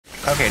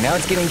Okay, now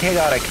it's getting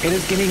chaotic. It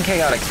is getting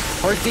chaotic.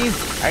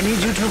 Horsies, I need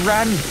you to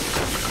run.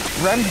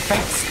 Run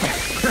fast.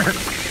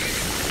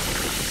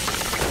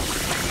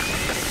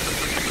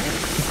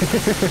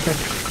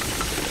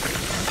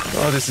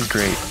 Oh, this is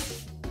great.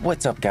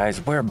 What's up,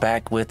 guys? We're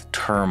back with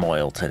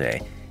Turmoil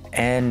today.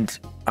 And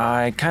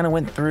I kind of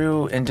went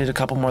through and did a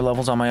couple more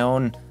levels on my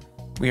own.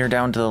 We are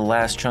down to the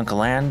last chunk of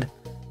land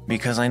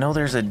because I know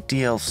there's a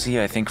DLC,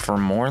 I think, for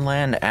more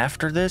land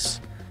after this.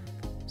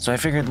 So I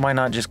figured why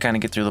not just kind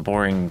of get through the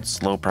boring,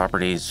 slow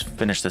properties,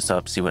 finish this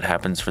up, see what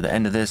happens for the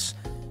end of this,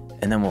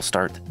 and then we'll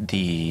start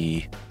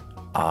the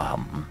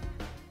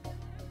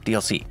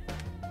DLC.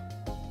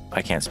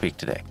 I can't speak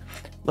today.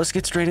 Let's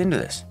get straight into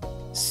this.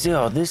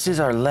 So this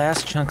is our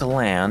last chunk of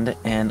land,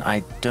 and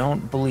I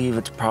don't believe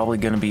it's probably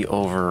going to be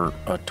over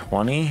a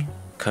 20,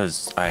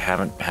 because I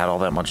haven't had all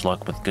that much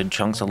luck with good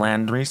chunks of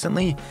land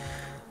recently.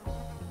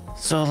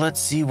 So let's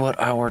see what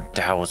our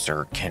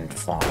dowser can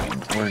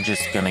find. We're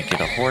just going to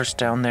get a horse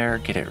down there,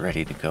 get it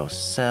ready to go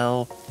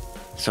sell.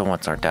 So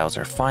once our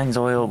dowser finds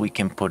oil, we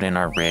can put in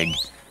our rig,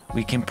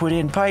 we can put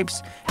in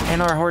pipes,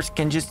 and our horse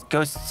can just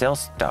go sell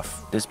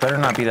stuff. This better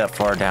not be that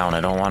far down.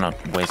 I don't want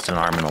to waste an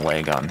arm and a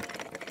leg on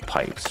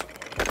pipes.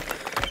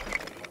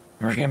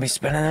 We're gonna be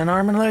spending an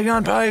arm and leg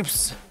on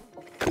pipes.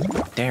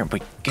 There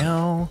we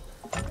go.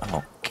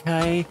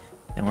 Okay.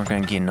 Then we're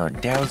gonna get another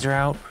dowser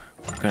out.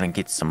 We're gonna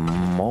get some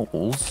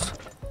moles.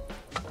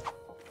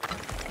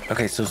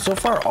 Okay, so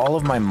far all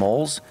of my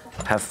moles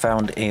have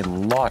found a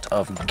lot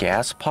of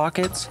gas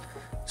pockets.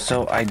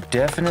 So I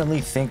definitely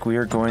think we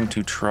are going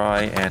to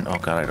try and... Oh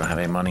god, I don't have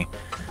any money.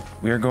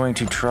 We are going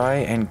to try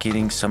and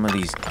getting some of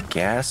these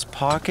gas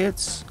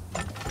pockets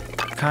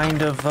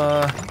kind of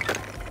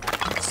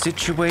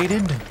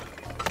situated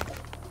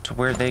to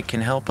where they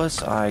can help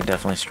us. I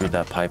definitely screwed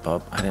that pipe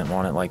up. I didn't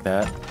want it like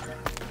that.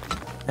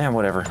 And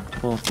whatever.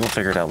 We'll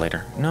figure it out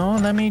later. No,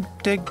 let me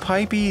dig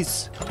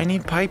pipies. I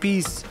need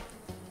pipies.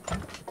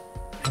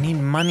 I need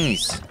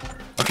monies.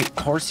 Okay,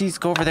 horsies,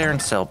 go over there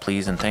and sell,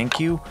 please, and thank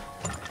you.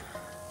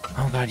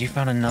 Oh god, you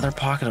found another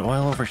pocket of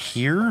oil over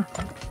here?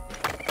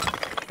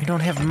 We don't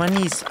have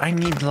monies. I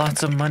need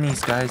lots of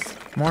monies, guys.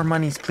 More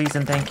monies, please,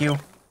 and thank you.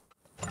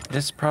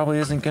 This probably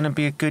isn't going to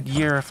be a good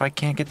year if I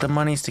can't get the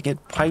monies to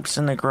get pipes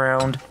in the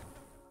ground.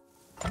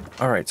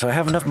 Alright, so I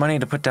have enough money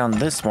to put down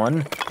this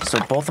one. So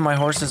both of my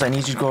horses, I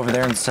need you to go over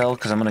there and sell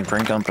because I'm going to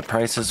crank up the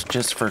prices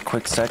just for a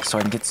quick sec so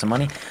I can get some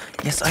money.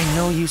 Yes, I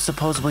know you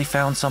supposedly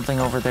found something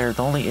over there.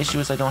 The only issue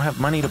is I don't have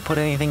money to put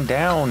anything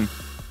down.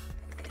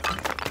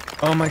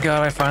 Oh my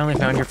god, I finally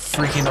found your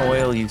freaking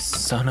oil, you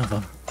son of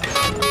a...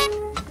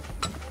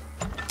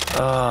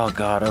 Oh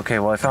god, okay,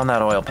 well I found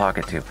that oil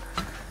pocket too.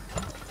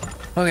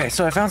 Okay,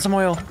 so I found some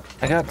oil.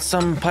 I got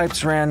some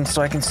pipes ran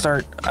so I can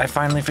start. I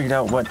finally figured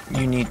out what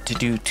you need to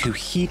do to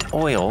heat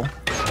oil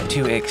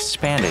to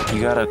expand it.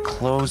 You gotta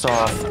close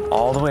off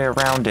all the way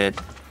around it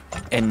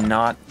and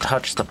not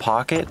touch the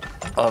pocket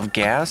of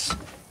gas,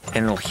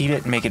 and it'll heat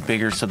it and make it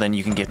bigger so then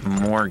you can get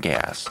more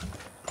gas.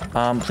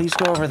 Please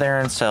go over there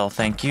and sell,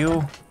 thank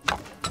you.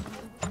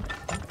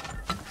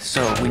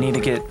 So we need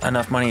to get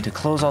enough money to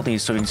close all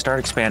these so we can start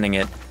expanding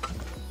it,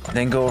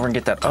 then go over and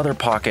get that other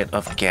pocket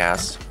of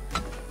gas.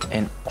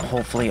 And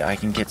hopefully I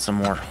can get some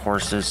more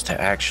horses to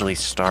actually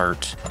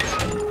start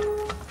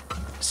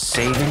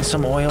saving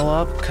some oil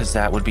up, because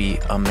that would be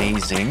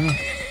amazing.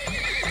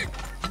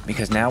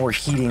 Because now we're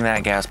heating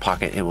that gas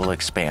pocket, it will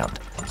expand.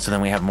 So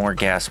then we have more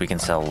gas we can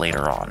sell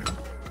later on.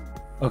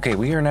 Okay,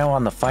 we are now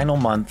on the final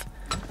month.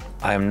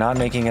 I am not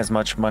making as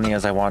much money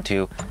as I want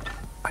to.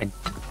 I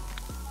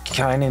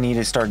kind of need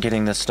to start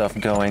getting this stuff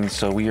going,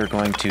 so we are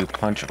going to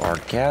punch our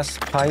gas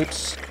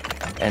pipes.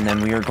 And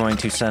then we are going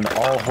to send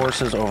all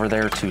horses over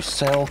there to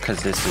sell,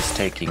 because this is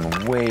taking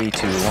way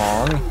too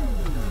long.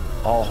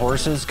 All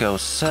horses go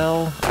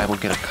sell. I will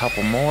get a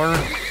couple more,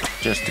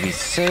 just to be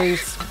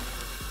safe.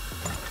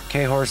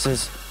 Okay,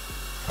 horses.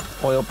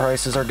 Oil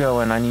prices are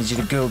going. I need you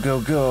to go,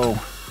 go, go.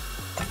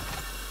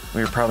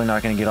 We're probably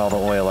not going to get all the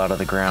oil out of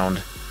the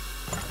ground.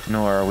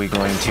 Nor are we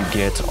going to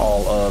get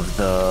all of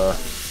the...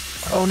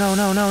 Oh, no,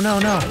 no, no, no,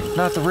 no.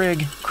 Not the rig.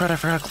 Crud, I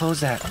forgot to close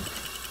that.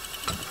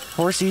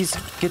 Horsies,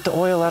 get the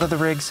oil out of the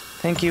rigs.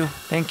 Thank you,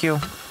 thank you.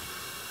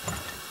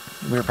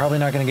 We're probably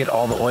not going to get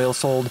all the oil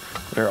sold.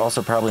 We're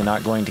also probably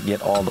not going to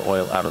get all the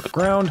oil out of the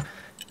ground.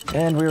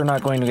 And we're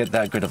not going to get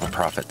that good of a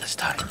profit this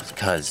time,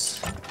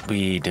 because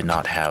we did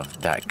not have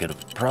that good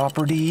of a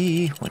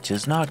property, which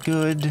is not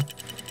good.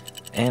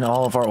 And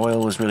all of our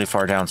oil was really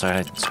far down, so I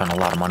had to spend a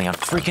lot of money on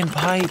freaking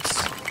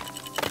pipes.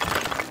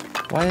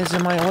 Why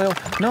isn't my oil?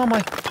 No,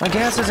 my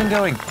gas isn't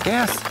going.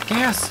 Gas,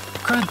 gas.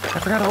 Crud, I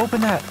forgot to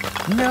open that.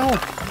 No.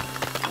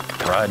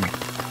 Crud.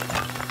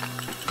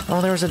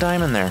 Oh, there was a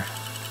diamond there.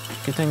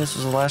 Good thing this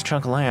was the last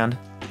chunk of land.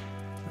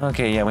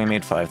 Okay, yeah, we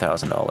made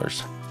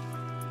 $5,000.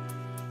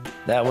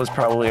 That was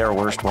probably our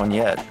worst one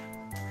yet.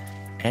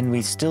 And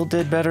we still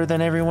did better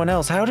than everyone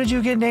else. How did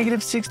you get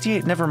negative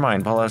 68? Never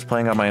mind. While I was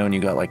playing on my own, you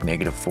got like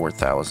negative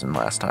 4,000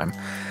 last time.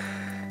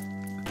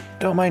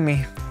 Don't mind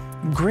me.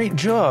 Great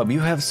job. You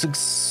have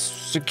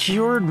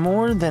Secured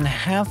more than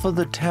half of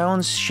the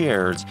town's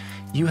shares.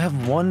 You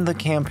have won the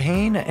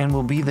campaign and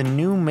will be the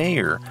new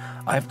mayor.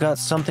 I've got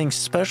something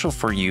special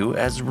for you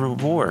as a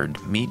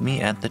reward. Meet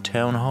me at the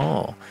town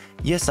hall.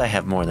 Yes, I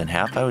have more than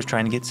half. I was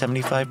trying to get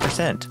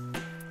 75%.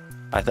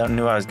 I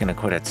knew I was going to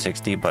quit at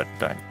 60, but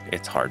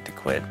it's hard to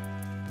quit.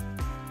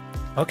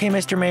 Okay,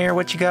 Mr. Mayor,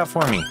 what you got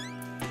for me?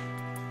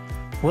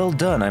 Well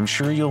done. I'm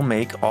sure you'll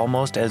make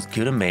almost as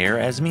good a mayor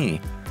as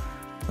me.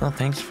 Well,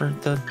 thanks for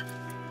the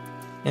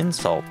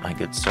insult, my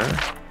good sir.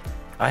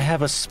 I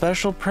have a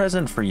special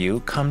present for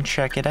you. Come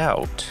check it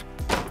out.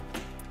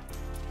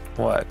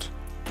 What?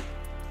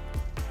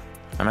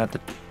 I'm at the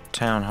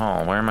town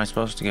hall. Where am I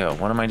supposed to go?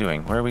 What am I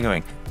doing? Where are we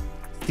going?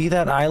 See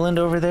that island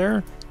over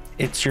there?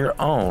 It's your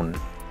own.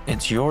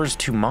 It's yours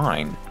to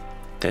mine.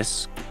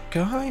 This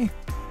guy?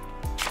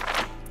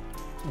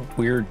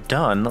 We're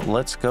done.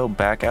 Let's go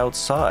back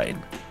outside.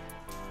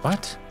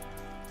 What?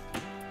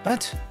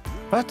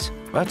 What?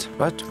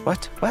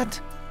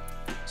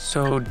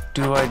 So,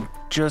 do I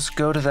just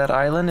go to that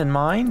island and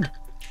mine?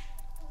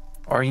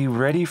 Are you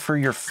ready for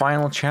your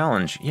final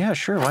challenge? Yeah,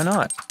 sure, why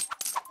not?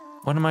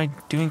 What am I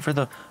doing for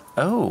the...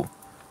 Oh,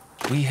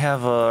 we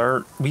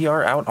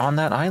are out on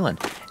that island.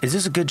 Is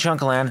this a good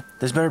chunk of land?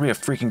 This better be a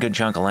freaking good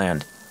chunk of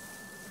land.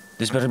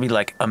 This better be,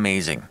 like,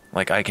 amazing.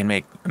 Like, I can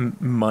make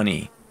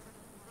money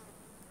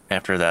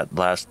after that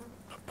last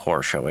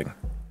poor showing.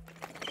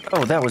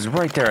 Oh, that was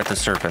right there at the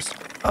surface.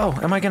 Oh,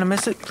 am I gonna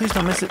miss it? Please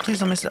don't miss it. Please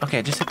don't miss it.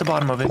 Okay, just hit the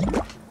bottom of it.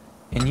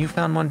 And you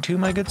found one too,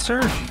 my good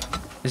sir?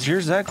 Is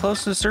yours that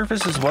close to the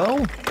surface as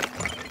well?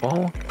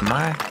 Oh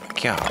my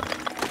god.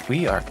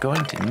 We are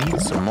going to need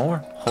some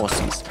more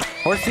horsies.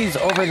 Horsies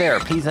over there,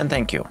 please and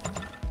thank you.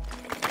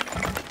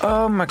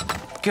 Oh my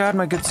god,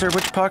 my good sir,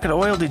 which pocket of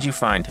oil did you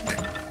find?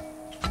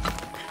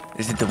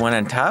 Is it the one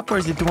on top or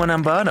is it the one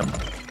on bottom?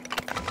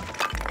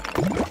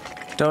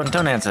 Don't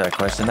answer that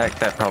question.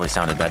 That probably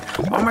sounded bad.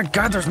 Oh my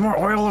god, there's more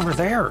oil over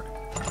there.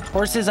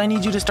 Horses, I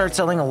need you to start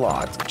selling a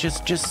lot.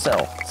 Just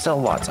sell. Sell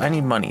lots. I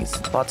need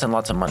monies. Lots and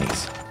lots of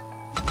monies.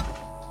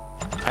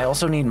 I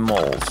also need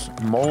moles.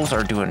 Moles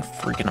are doing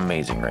freaking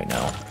amazing right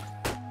now.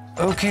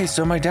 Okay,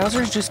 so my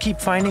dowsers just keep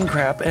finding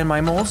crap, and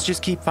my moles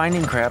just keep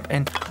finding crap,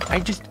 and I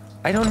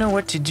don't know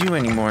what to do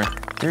anymore.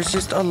 There's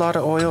just a lot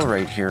of oil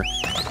right here.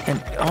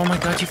 And, oh my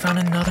god, you found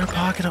another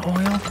pocket of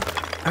oil?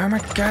 Oh my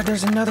god,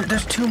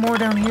 there's two more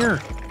down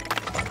here.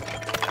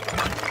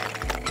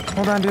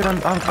 Hold on, dude,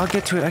 I'll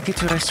get to it,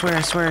 I swear.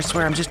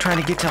 I'm just trying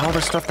to get to all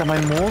the stuff that my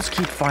moles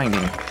keep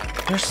finding.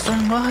 There's so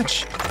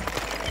much.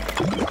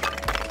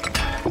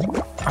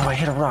 Oh, I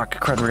hit a rock.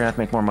 Crud, we're gonna have to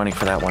make more money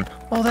for that one.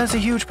 Oh, that's a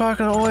huge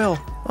pocket of oil.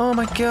 Oh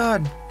my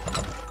god.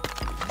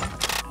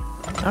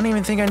 I don't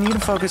even think I need to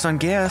focus on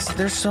gas.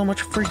 There's so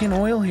much freaking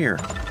oil here.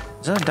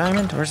 Is that a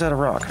diamond or is that a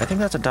rock? I think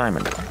that's a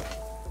diamond.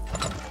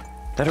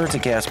 That or it's a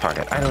gas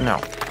pocket. I don't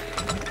know.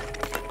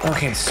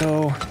 Okay,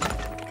 so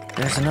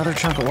there's another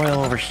chunk of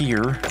oil over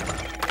here.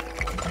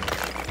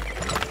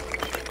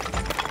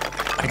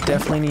 I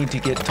definitely need to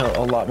get to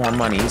a lot more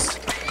monies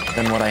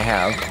than what I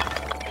have.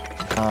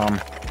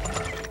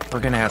 We're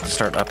gonna have to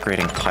start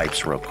upgrading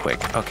pipes real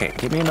quick. Okay,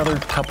 give me another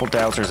couple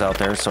dowsers out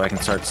there so I can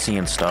start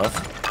seeing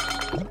stuff.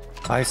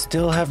 I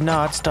still have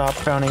not stopped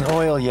finding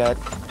oil yet.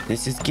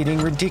 This is getting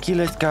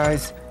ridiculous,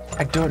 guys.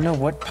 I don't know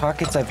what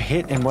pockets I've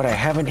hit and what I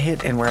haven't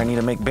hit and where I need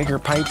to make bigger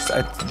pipes.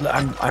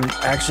 I'm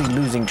actually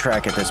losing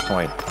track at this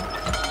point.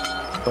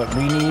 But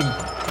we need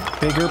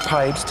bigger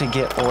pipes to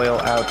get oil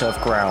out of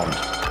ground.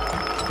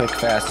 Quick,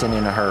 fast, and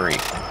in a hurry.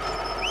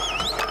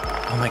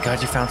 Oh my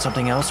god, you found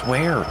something else?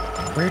 Where?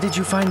 Where did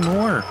you find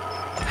more?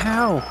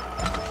 How?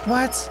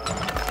 What?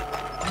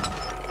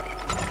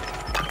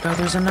 God,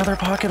 there's another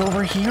pocket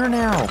over here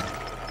now.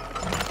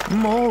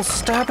 Moles,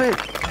 stop it!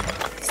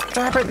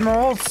 Stop it,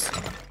 moles!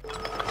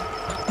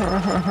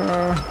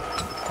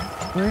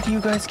 Where do you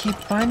guys keep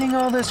finding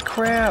all this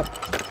crap?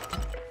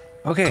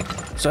 Okay,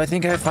 so I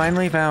think I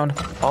finally found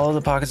all of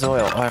the pockets of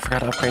oil. Oh, I forgot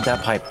to upgrade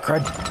that pipe.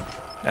 Crud.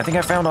 I think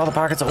I found all the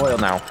pockets of oil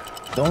now.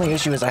 The only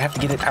issue is I have to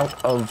get it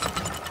out of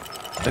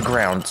the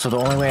ground. So the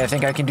only way I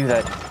think I can do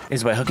that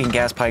is by hooking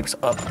gas pipes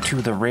up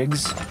to the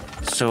rigs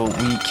so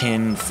we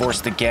can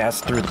force the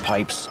gas through the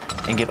pipes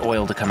and get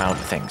oil to come out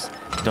of things.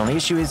 The only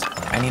issue is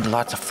I need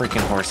lots of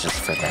freaking horses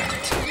for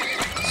that.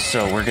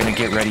 So we're going to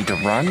get ready to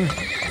run,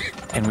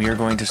 and we are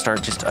going to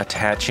start just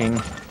attaching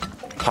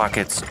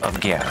pockets of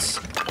gas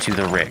to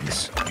the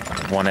rigs,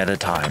 one at a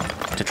time,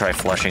 to try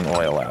flushing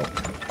oil out.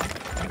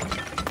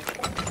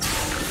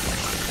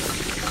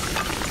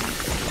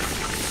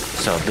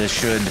 So this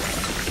should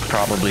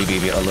probably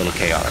be a little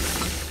chaotic.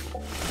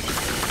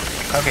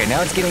 Okay,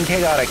 now it's getting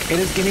chaotic. It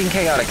is getting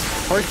chaotic.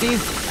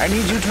 Horsies, I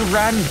need you to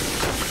run.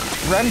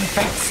 Run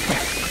fast.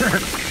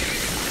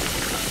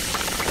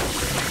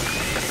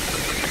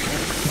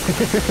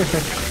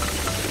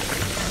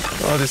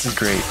 Oh, this is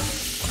great.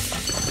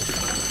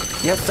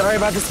 Yep, sorry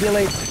about this,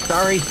 Billy.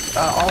 Sorry.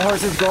 All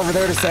horses go over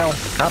there to sell.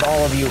 Not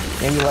all of you.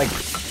 Maybe like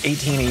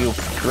 18 of you.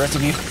 The rest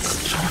of you,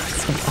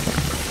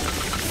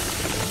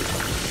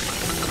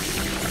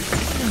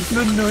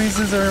 the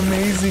noises are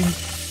amazing.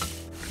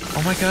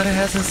 Oh my god, it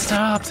hasn't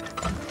stopped.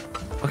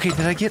 Okay,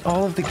 did I get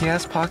all of the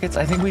gas pockets?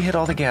 I think we hit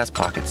all the gas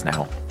pockets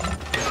now.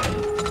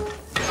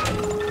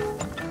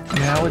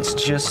 Now it's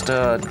just,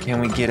 can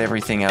we get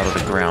everything out of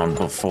the ground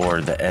before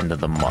the end of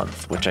the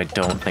month, which I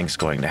don't think's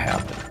going to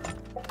happen.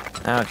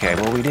 Okay,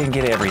 well, we didn't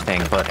get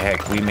everything, but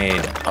heck, we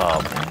made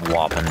a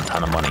whopping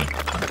ton of money.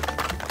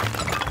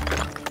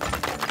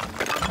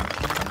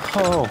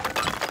 Oh,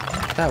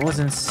 that was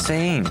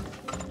insane.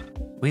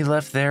 We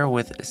left there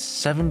with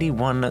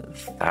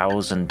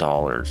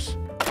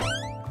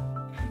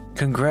 $71,000.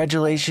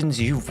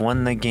 Congratulations, you've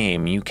won the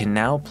game. You can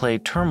now play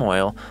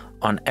Turmoil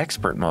on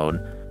Expert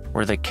Mode,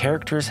 where the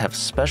characters have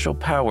special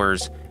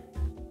powers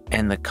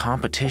and the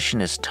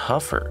competition is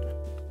tougher.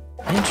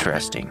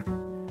 Interesting.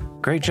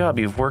 Great job,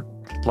 you've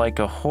worked like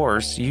a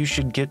horse. You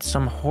should get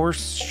some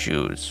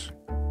horseshoes.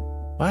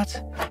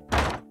 What?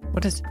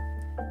 What is...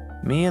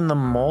 Me and the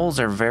moles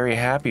are very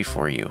happy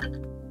for you.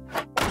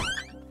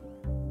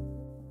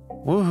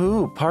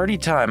 Woohoo, party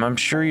time. I'm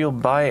sure you'll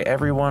buy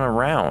everyone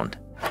around.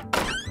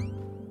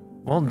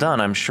 Well done,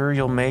 I'm sure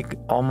you'll make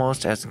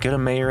almost as good a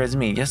mayor as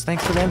me. Yes,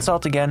 thanks for the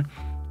insult again.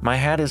 My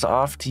hat is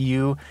off to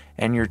you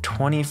and your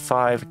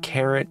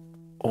 25-carat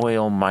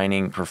oil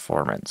mining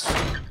performance.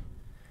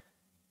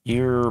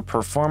 Your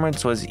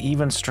performance was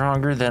even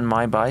stronger than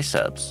my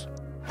biceps.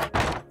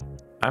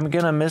 I'm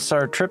gonna miss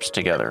our trips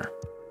together.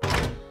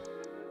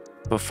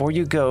 Before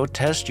you go,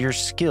 test your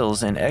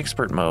skills in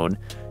expert mode.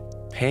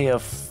 Pay a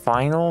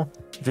final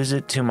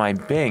visit to my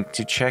bank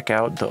to check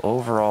out the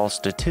overall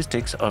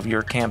statistics of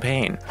your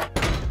campaign.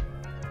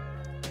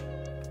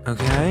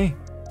 Okay.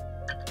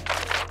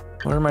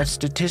 What are my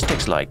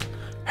statistics like?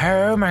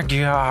 Oh my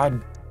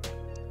god.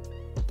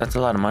 That's a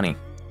lot of money.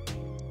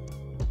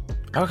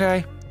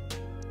 Okay.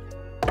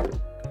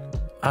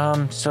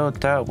 So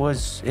that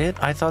was it?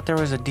 I thought there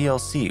was a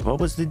DLC. What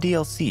was the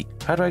DLC?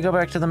 How do I go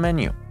back to the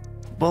menu?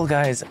 Well,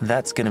 guys,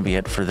 that's gonna be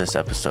it for this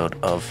episode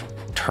of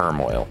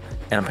Turmoil.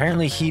 And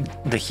apparently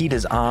the Heat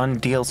is On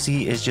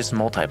DLC is just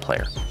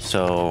multiplayer.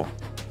 So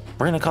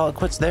we're gonna call it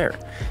quits there.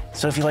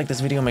 So if you like this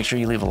video, make sure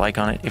you leave a like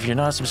on it. If you're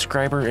not a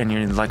subscriber and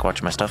you like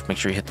watching my stuff, make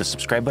sure you hit the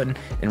subscribe button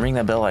and ring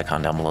that bell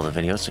icon down below the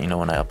video so you know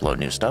when I upload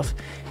new stuff.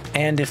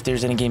 And if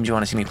there's any games you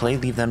want to see me play,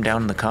 leave them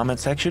down in the comment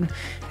section,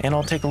 and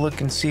I'll take a look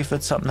and see if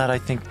it's something that I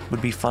think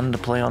would be fun to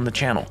play on the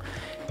channel.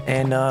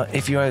 And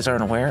if you guys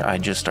aren't aware, I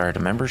just started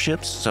a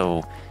membership,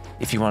 so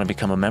if you want to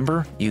become a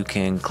member, you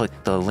can click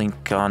the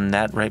link on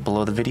that right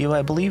below the video,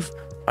 I believe.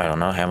 I don't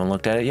know, I haven't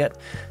looked at it yet.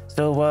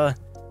 So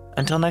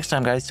until next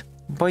time, guys,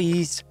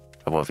 boys.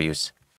 I love yous.